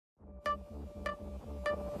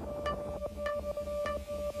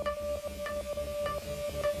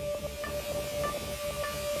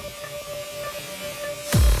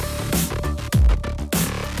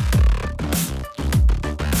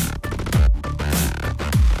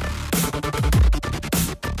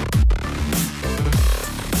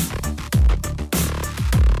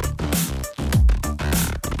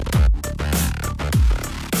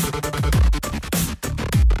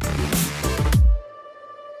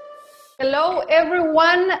Hello,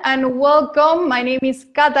 everyone, and welcome. My name is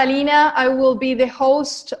Catalina. I will be the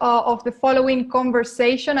host of the following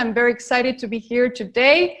conversation. I'm very excited to be here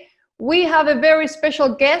today. We have a very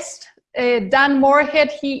special guest, Dan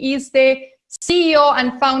Morehead. He is the CEO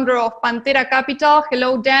and founder of Pantera Capital.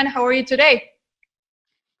 Hello, Dan. How are you today?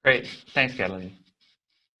 Great. Thanks, Catalina.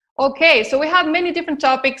 Okay, so we have many different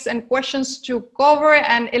topics and questions to cover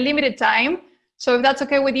and a limited time. So if that's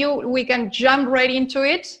okay with you, we can jump right into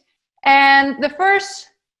it. And the first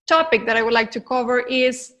topic that I would like to cover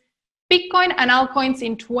is Bitcoin and altcoins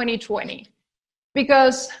in 2020.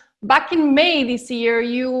 Because back in May this year,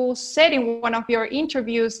 you said in one of your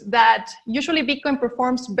interviews that usually Bitcoin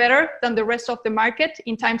performs better than the rest of the market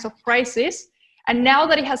in times of crisis. And now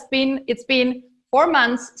that it's been 4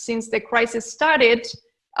 months since the crisis started,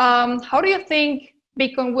 how do you think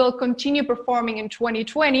Bitcoin will continue performing in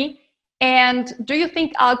 2020? And do you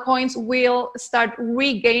think altcoins will start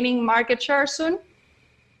regaining market share soon?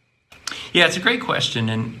 Yeah, it's a great question.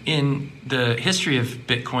 And in the history of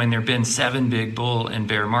Bitcoin, there have been 7 big bull and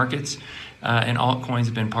bear markets, and altcoins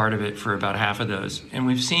have been part of it for about half of those. And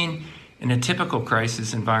we've seen in a typical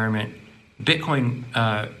crisis environment, Bitcoin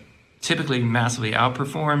typically massively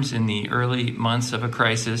outperforms in the early months of a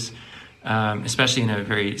crisis, especially in a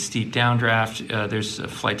very steep downdraft. There's a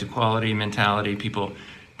flight to quality mentality, people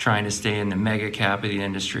trying to stay in the mega cap of the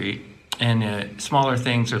industry, and smaller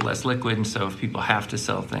things are less liquid, and so if people have to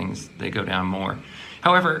sell things, they go down more.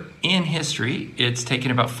 However, in history, it's taken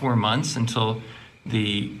about 4 months until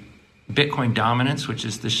the Bitcoin dominance, which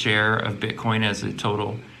is the share of Bitcoin as a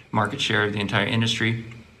total market share of the entire industry,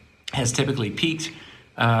 has typically peaked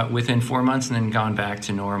within 4 months and then gone back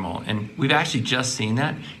to normal. And we've actually just seen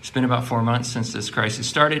that. It's been about 4 months since this crisis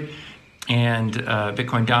started. And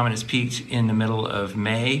Bitcoin dominance peaked in the middle of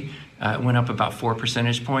May, went up about 4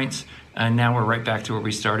 percentage points. And now we're right back to where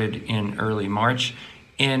we started in early March.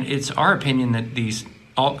 And it's our opinion that these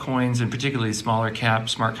altcoins, and particularly smaller cap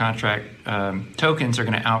smart contract tokens, are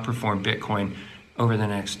going to outperform Bitcoin over the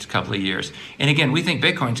next couple of years. And again, we think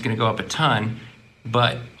Bitcoin's going to go up a ton,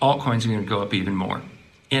 but altcoins are going to go up even more.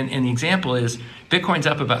 And the example is Bitcoin's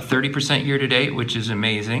up about 30% year to date, which is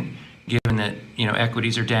amazing, given that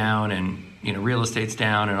equities are down and real estate's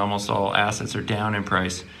down and almost all assets are down in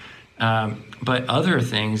price. But other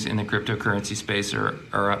things in the cryptocurrency space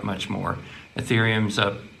are up much more. Ethereum's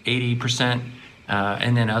up 80%,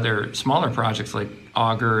 and then other smaller projects like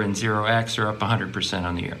Augur and 0x are up 100%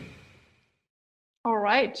 on the year. All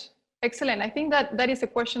right, excellent. I think that is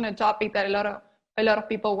a topic that a lot of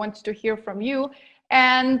people want to hear from you.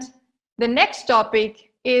 And the next topic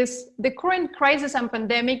is the current crisis and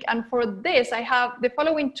pandemic. And for this, I have the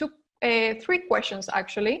following 3 questions,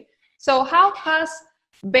 actually. So how has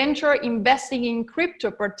venture investing in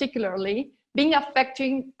crypto particularly been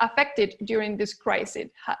affected during this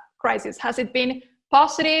crisis? Has it been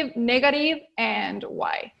positive, negative, and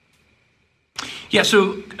why? Yeah,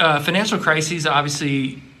 so financial crises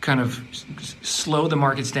obviously kind of slow the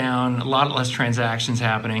markets down, a lot less transactions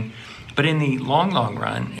happening. But in the long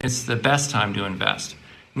run, it's the best time to invest.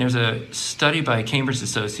 And there's a study by Cambridge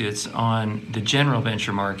Associates on the general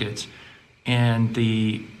venture markets, and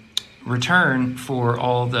the return for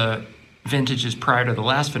all the vintages prior to the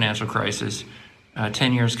last financial crisis,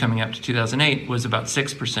 10 years coming up to 2008, was about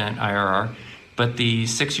 6% IRR. But the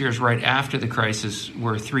 6 years right after the crisis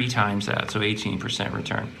were 3 times that, so 18%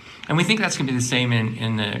 return. And we think that's going to be the same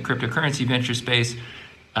in the cryptocurrency venture space.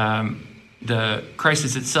 The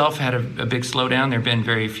crisis itself had a big slowdown. There have been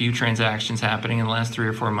very few transactions happening in the last 3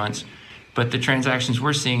 or 4 months. But the transactions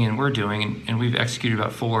we're seeing and we're doing, and we've executed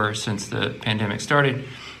about 4 since the pandemic started,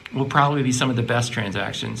 will probably be some of the best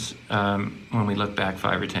transactions when we look back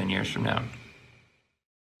 5 or 10 years from now.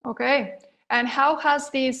 Okay. And how has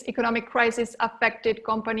this economic crisis affected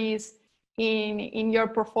companies in your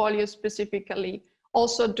portfolio specifically?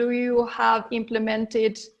 Also, do you have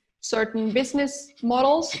implemented certain business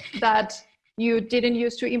models that you didn't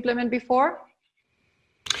used to implement before?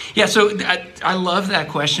 Yeah, so I love that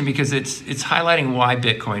question because it's highlighting why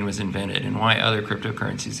Bitcoin was invented and why other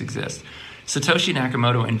cryptocurrencies exist. Satoshi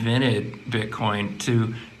Nakamoto invented Bitcoin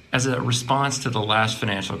as a response to the last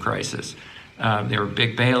financial crisis. There were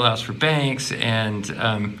big bailouts for banks, and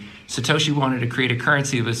Satoshi wanted to create a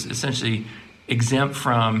currency that was essentially exempt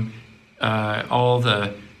from all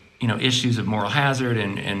the issues of moral hazard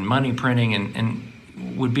and money printing, and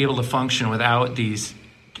would be able to function without these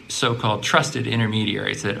so-called trusted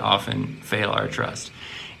intermediaries that often fail our trust.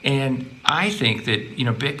 And I think that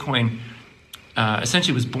Bitcoin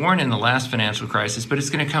essentially was born in the last financial crisis, but it's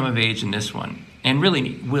going to come of age in this one and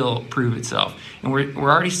really will prove itself. And we're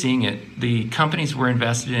already seeing it. The companies we're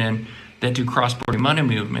invested in that do cross-border money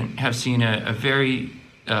movement have seen a very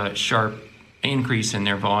sharp increase in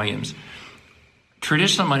their volumes.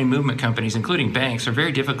 Traditional money movement companies, including banks, are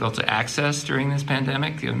very difficult to access during this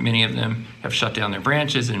pandemic. Many of them have shut down their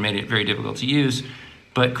branches and made it very difficult to use.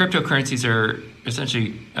 But cryptocurrencies are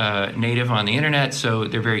essentially native on the internet, so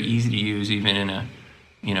they're very easy to use, even in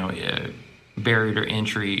a barrier to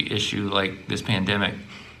entry issue like this pandemic.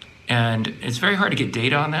 And it's very hard to get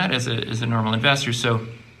data on that as a normal investor. So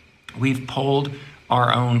we've polled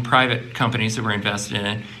our own private companies that we're invested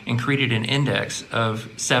in and created an index of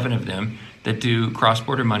 7 of them that do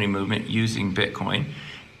cross-border money movement using Bitcoin.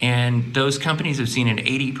 And those companies have seen an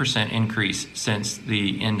 80% increase since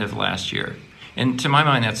the end of last year. And to my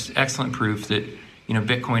mind, that's excellent proof that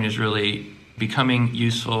Bitcoin is really becoming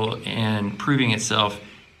useful and proving itself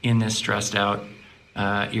in this stressed out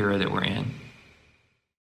era that we're in.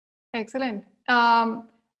 Excellent.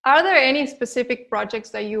 Are there any specific projects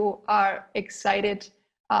that you are excited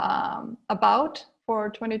about for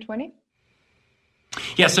 2020?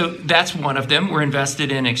 Yeah, so that's one of them. We're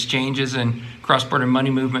invested in exchanges and cross-border money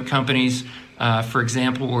movement companies. For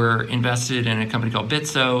example, we're invested in a company called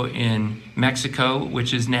Bitso in Mexico,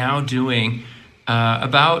 which is now doing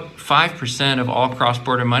about 5% of all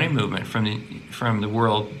cross-border money movement from the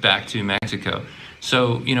world back to Mexico.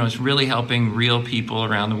 So, it's really helping real people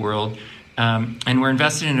around the world. And we're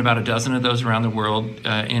invested in about a dozen of those around the world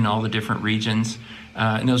in all the different regions.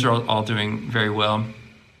 And those are all doing very well.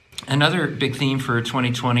 Another big theme for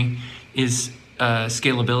 2020 is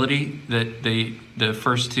scalability. That the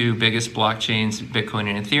first 2 biggest blockchains, Bitcoin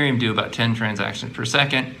and Ethereum, do about 10 transactions per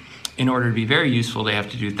second. In order to be very useful, they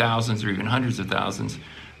have to do thousands or even hundreds of thousands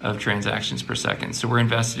of transactions per second. So we're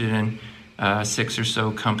invested in 6 or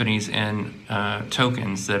so companies and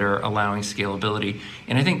tokens that are allowing scalability.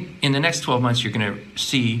 And I think in the next 12 months, you're going to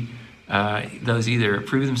see those either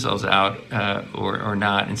prove themselves out or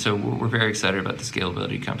not. And so we're very excited about the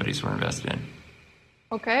scalability companies we're invested in.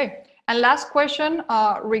 Okay. And last question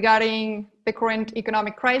regarding the current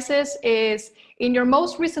economic crisis is, in your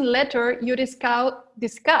most recent letter, you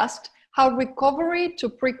discussed how recovery to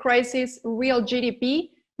pre-crisis real GDP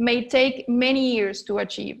may take many years to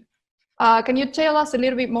achieve. Can you tell us a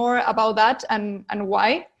little bit more about that and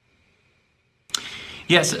why?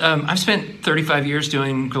 Yes, I've spent 35 years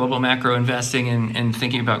doing global macro investing and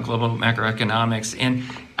thinking about global macroeconomics. And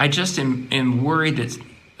I just am worried that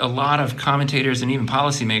a lot of commentators and even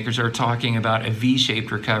policymakers are talking about a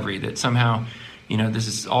V-shaped recovery, that somehow, this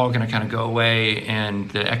is all going to kind of go away and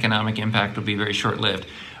the economic impact will be very short-lived.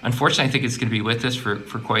 Unfortunately, I think it's going to be with us for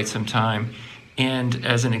quite some time. And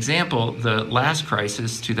as an example, the last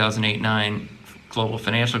crisis, 2008-9 global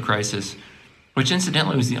financial crisis, which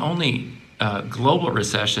incidentally was the only global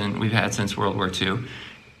recession we've had since World War II,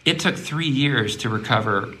 it took 3 years to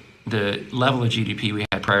recover the level of GDP we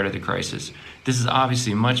had prior to the crisis. This is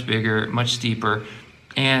obviously much bigger, much steeper,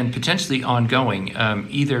 and potentially ongoing,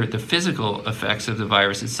 either the physical effects of the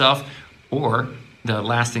virus itself or the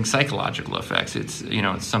lasting psychological effects. It's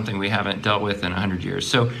something we haven't dealt with in 100 years.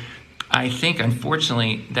 So I think,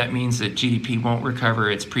 unfortunately, that means that GDP won't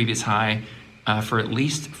recover its previous high for at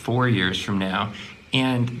least 4 years from now.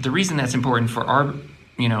 And the reason that's important for our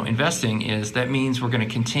investing is that means we're going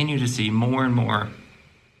to continue to see more and more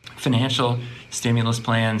financial stimulus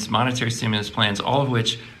plans, monetary stimulus plans, all of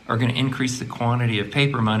which are going to increase the quantity of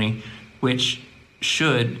paper money, which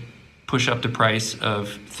should push up the price of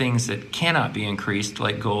things that cannot be increased,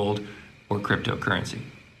 like gold or cryptocurrency.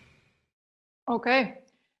 Okay.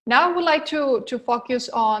 Now I would like to focus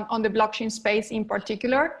on the blockchain space in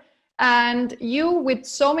particular. And you, with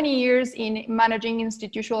so many years in managing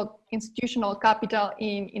institutional capital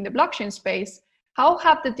in the blockchain space, how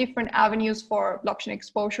have the different avenues for blockchain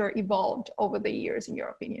exposure evolved over the years, in your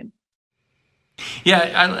opinion? Yeah,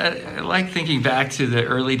 I like thinking back to the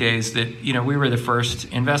early days that, we were the first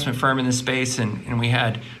investment firm in this space and we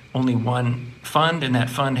had only one fund, and that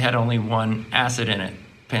fund had only one asset in it.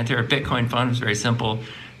 Pantera Bitcoin Fund was a very simple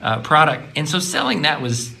product. And so selling that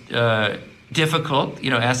was difficult.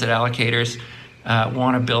 Asset allocators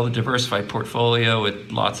want to build a diversified portfolio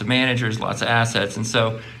with lots of managers, lots of assets. And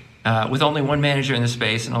so with only one manager in the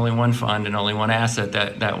space and only one fund and only one asset,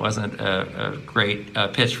 that wasn't a great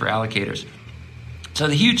pitch for allocators. So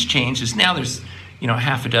the huge change is now there's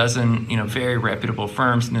half a dozen very reputable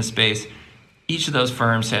firms in this space. Each of those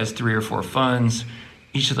firms has 3 or 4 funds.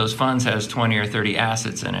 Each of those funds has 20 or 30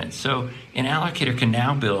 assets in it. So an allocator can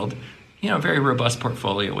now build a very robust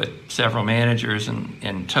portfolio with several managers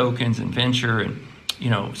and tokens and venture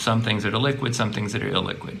and some things that are liquid, some things that are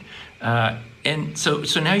illiquid. And so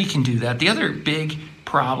now you can do that. The other big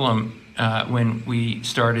problem when we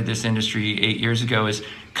started this industry 8 years ago is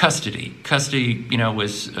custody. Custody,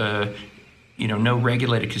 was no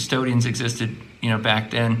regulated custodians existed,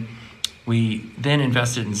 back then. We then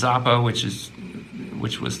invested in Zappa, which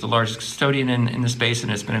was the largest custodian in the space,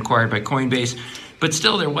 and it's been acquired by Coinbase. But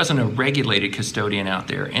still, there wasn't a regulated custodian out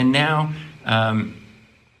there. And now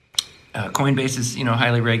Coinbase is,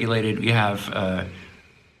 highly regulated. We have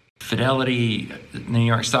Fidelity, the New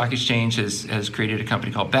York Stock Exchange has created a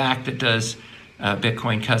company called Bakkt that does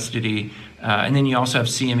Bitcoin custody. And then you also have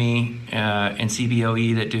CME and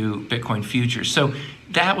CBOE that do Bitcoin futures. So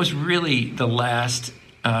that was really the last,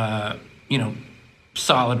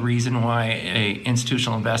 solid reason why an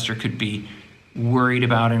institutional investor could be worried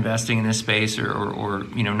about investing in this space or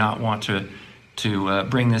not want to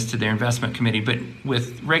bring this to their investment committee. But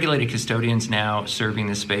with regulated custodians now serving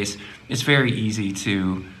this space, it's very easy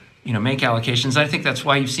to make allocations. I think that's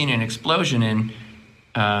why you've seen an explosion in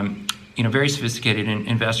very sophisticated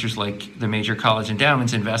investors like the major college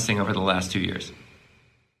endowments investing over the last 2 years.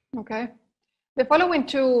 Okay. The following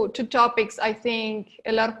two topics, I think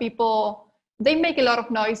a lot of people, they make a lot of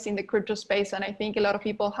noise in the crypto space, and I think a lot of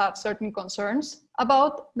people have certain concerns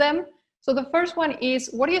about them. So the first one is,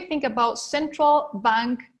 what do you think about central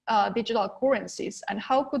bank digital currencies, and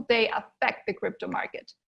how could they affect the crypto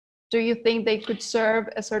market? Do you think they could serve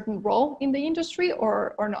a certain role in the industry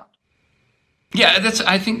or not? Yeah,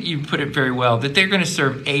 I think you put it very well, that they're going to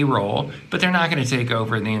serve a role, but they're not going to take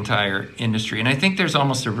over the entire industry. And I think there's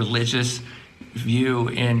almost a religious view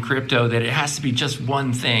in crypto that it has to be just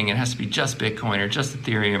one thing. It has to be just Bitcoin or just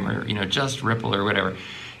Ethereum or just Ripple or whatever.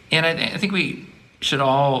 And I think we should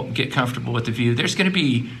all get comfortable with the view. There's going to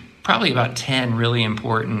be probably about 10 really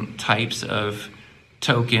important types of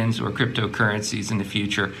tokens or cryptocurrencies in the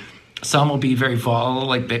future. Some will be very volatile,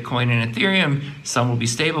 like Bitcoin and Ethereum. Some will be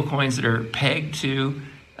stable coins that are pegged to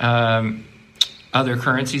other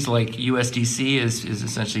currencies, like USDC is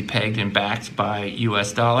essentially pegged and backed by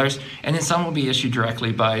US dollars. And then some will be issued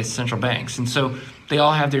directly by central banks. And so they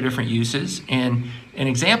all have their different uses. And an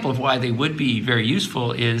example of why they would be very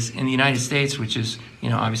useful is in the United States, which is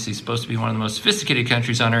obviously supposed to be one of the most sophisticated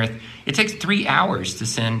countries on earth. It takes 3 hours to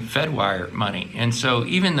send FedWire money. And so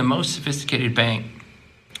even the most sophisticated bank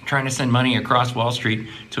trying to send money across Wall Street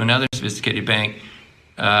to another sophisticated bank,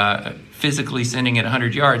 physically sending it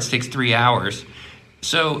 100 yards takes 3 hours.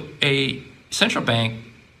 So a central bank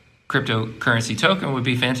cryptocurrency token would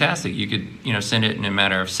be fantastic. You could, send it in a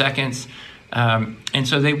matter of seconds. And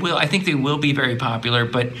so I think they will be very popular,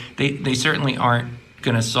 but they certainly aren't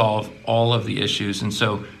going to solve all of the issues. And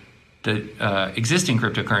so the existing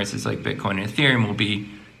cryptocurrencies like Bitcoin and Ethereum will be,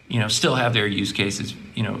 still have their use cases,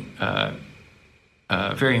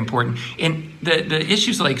 very important. And the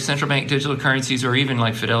issues like central bank digital currencies or even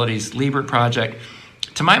like Fidelity's Libra project,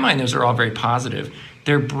 to my mind, those are all very positive.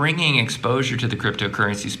 They're bringing exposure to the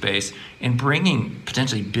cryptocurrency space and bringing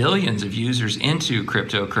potentially billions of users into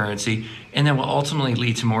cryptocurrency, and that will ultimately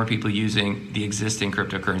lead to more people using the existing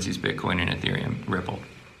cryptocurrencies, Bitcoin and Ethereum, Ripple.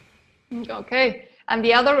 Okay. And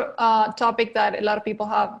the other topic that a lot of people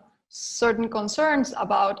have certain concerns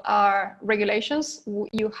about are regulations.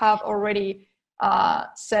 You have already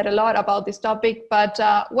said a lot about this topic, but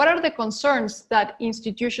what are the concerns that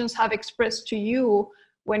institutions have expressed to you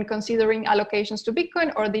when considering allocations to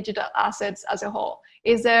Bitcoin or digital assets as a whole?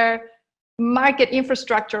 Is there market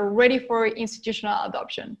infrastructure ready for institutional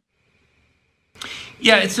adoption?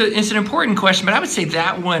 Yeah, it's an important question, but I would say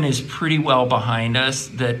that one is pretty well behind us.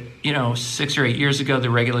 That 6 or 8 years ago,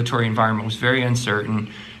 the regulatory environment was very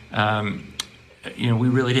uncertain. We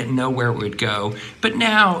really didn't know where it would go. But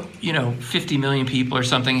now, 50 million people or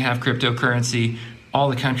something have cryptocurrency. All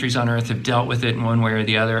the countries on earth have dealt with it in one way or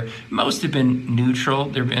the other. Most have been neutral.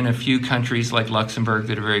 There have been a few countries like Luxembourg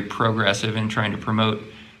that are very progressive in trying to promote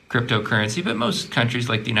cryptocurrency, but most countries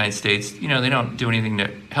like the United States, they don't do anything to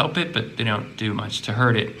help it, but they don't do much to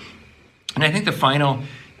hurt it. And I think the final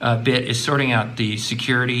bit is sorting out the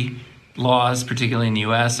security laws, particularly in the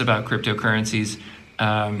US, about cryptocurrencies,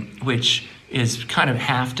 which is kind of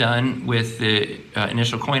half done with the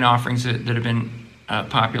initial coin offerings that have been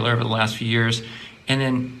popular over the last few years. And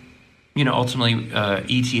then, ultimately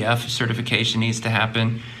ETF certification needs to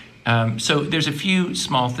happen. So there's a few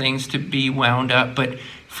small things to be wound up, but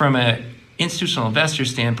from an institutional investor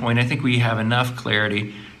standpoint, I think we have enough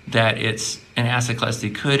clarity that it's an asset class they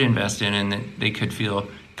could invest in and that they could feel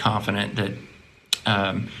confident that,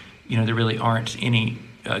 there really aren't any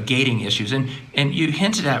gating issues. And you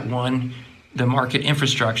hinted at one, the market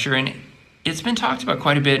infrastructure, and it's been talked about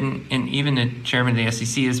quite a bit, and even the chairman of the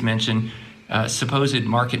SEC has mentioned supposed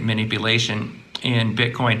market manipulation in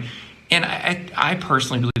Bitcoin. And I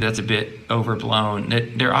personally believe that's a bit overblown.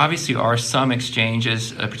 That there obviously are some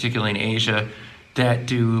exchanges, particularly in Asia, that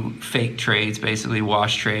do fake trades, basically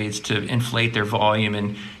wash trades to inflate their volume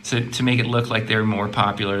and to make it look like they're more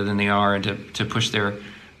popular than they are, and to push their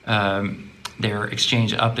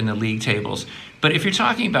exchange up in the league tables. But if you're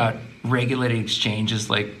talking about regulated exchanges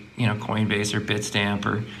like Coinbase or Bitstamp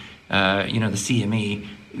or the CME,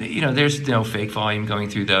 there's no fake volume going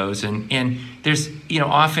through those, and there's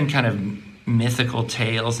often kind of mythical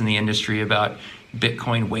tales in the industry about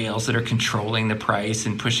Bitcoin whales that are controlling the price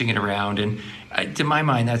and pushing it around. And to my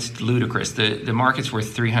mind, that's ludicrous. The market's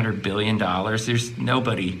worth $300 billion. There's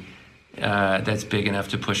nobody that's big enough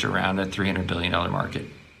to push around a $300 billion market.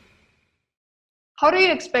 How do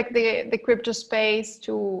you expect the crypto space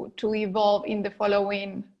to evolve in the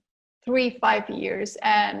following 3-5 years?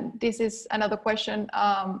 And this is another question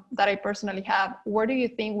that I personally have. Where do you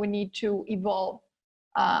think we need to evolve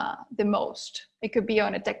the most? It could be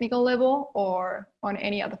on a technical level or on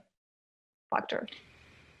any other factor.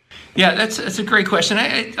 Yeah, that's a great question.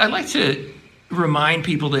 I like to remind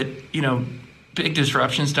people that big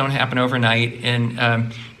disruptions don't happen overnight,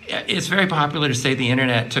 and it's very popular to say the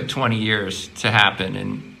internet took 20 years to happen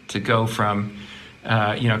and to go from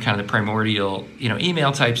kind of the primordial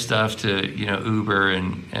email type stuff to Uber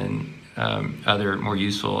and other more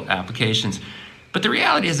useful applications. But the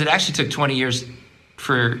reality is it actually took 20 years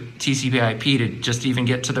for TCP/IP to just even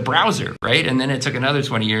get to the browser, right? And then it took another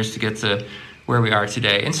 20 years to get to where we are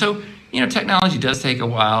today. And so technology does take a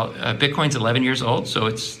while. Bitcoin's 11 years old, so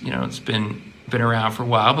it's been around for a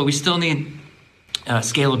while, but we still need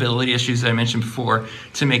scalability issues that I mentioned before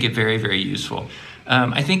to make it very, very useful.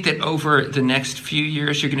 I think that over the next few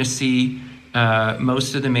years, you're going to see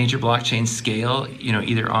most of the major blockchains scale,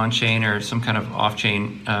 either on-chain or some kind of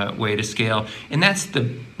off-chain way to scale. And that's the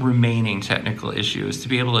remaining technical issue, is to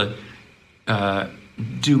be able to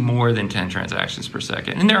do more than 10 transactions per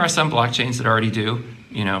second. And there are some blockchains that already do,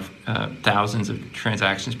 thousands of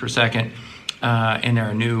transactions per second. And there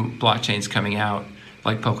are new blockchains coming out,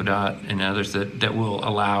 like Polkadot and others that will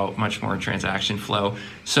allow much more transaction flow.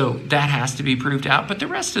 So that has to be proved out, but the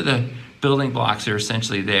rest of the building blocks are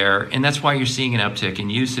essentially there, and that's why you're seeing an uptick in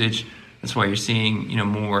usage. That's why you're seeing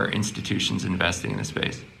more institutions investing in the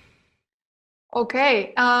space.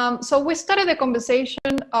 Okay, so we started the conversation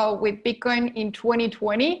with Bitcoin in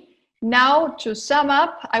 2020. Now, to sum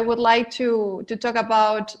up, I would like to talk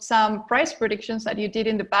about some price predictions that you did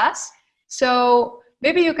in the past. So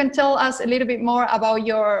maybe you can tell us a little bit more about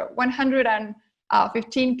your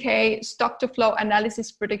 115K stock to flow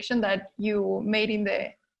analysis prediction that you made in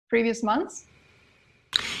the previous months.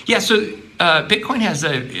 Yeah, so Bitcoin has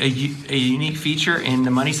a unique feature in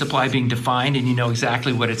the money supply being defined, and you know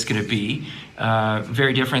exactly what it's going to be.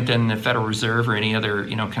 Very different than the Federal Reserve or any other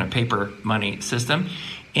kind of paper money system.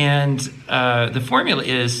 And the formula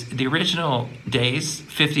is the original days,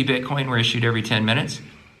 50 Bitcoin were issued every 10 minutes.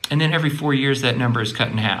 And then every 4 years, that number is cut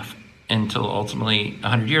in half until ultimately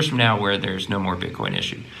 100 years from now where there's no more Bitcoin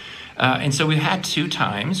issued. And so we've had 2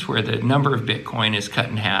 times where the number of Bitcoin is cut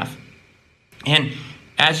in half. And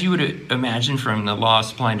as you would imagine from the law of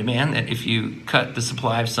supply and demand, that if you cut the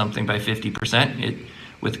supply of something by 50%,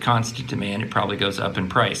 with constant demand, it probably goes up in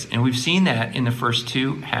price. And we've seen that in the first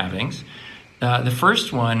 2 halvings. The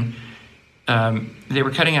first one, they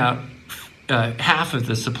were cutting out half of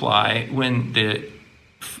the supply when the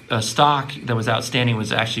stock that was outstanding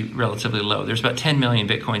was actually relatively low. There's about 10 million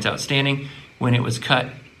Bitcoins outstanding when it was cut.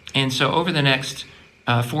 And so over the next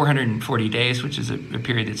 440 days, which is a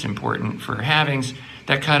period that's important for halvings,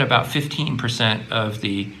 that cut about 15% of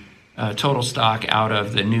the total stock out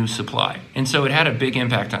of the new supply. And so it had a big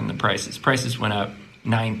impact on the prices. Prices went up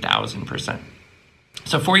 9,000%.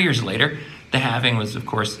 So 4 years later, the halving was, of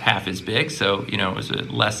course, half as big, so it was a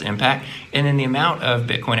less impact. And then the amount of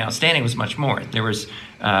Bitcoin outstanding was much more. There was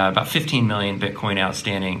about 15 million Bitcoin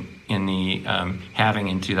outstanding in the halving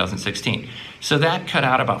in 2016. So that cut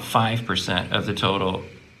out about 5% of the total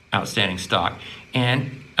outstanding stock.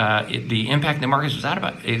 And the impact in the markets was at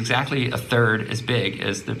about exactly a third as big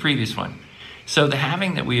as the previous one. So the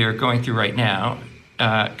halving that we are going through right now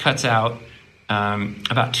cuts out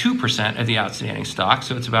about 2% of the outstanding stock.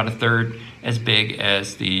 So it's about a third as big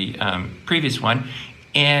as the previous one.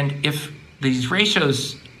 And if these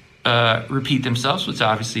ratios repeat themselves, which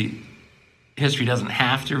obviously history doesn't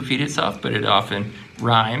have to repeat itself, but it often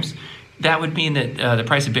rhymes, that would mean that the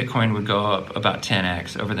price of Bitcoin would go up about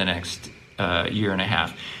 10x over the next year and a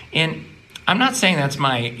half. And I'm not saying that's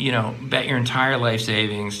my, bet your entire life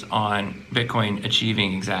savings on Bitcoin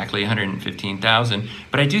achieving exactly 115,000,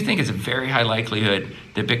 but I do think it's a very high likelihood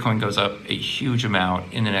that Bitcoin goes up a huge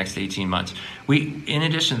amount in the next 18 months. In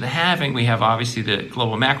addition to the halving, we have obviously the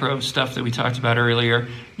global macro stuff that we talked about earlier.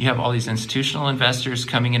 You have all these institutional investors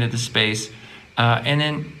coming into the space, and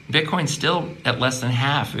then Bitcoin's still at less than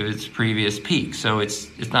half of its previous peak, so it's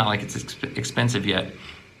not like it's expensive yet.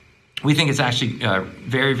 We think it's actually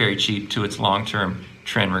very, very cheap to its long-term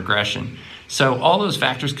trend regression. So all those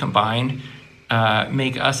factors combined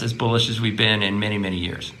make us as bullish as we've been in many, many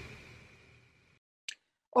years.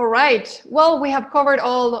 All right. Well, we have covered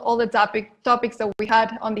all the topics that we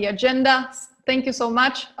had on the agenda. Thank you so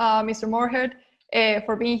much, Mr. Morehead,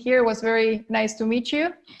 for being here. It was very nice to meet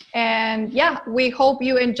you. And yeah, we hope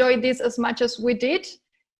you enjoyed this as much as we did.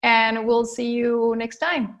 And we'll see you next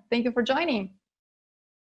time. Thank you for joining.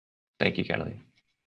 Thank you, Catalina.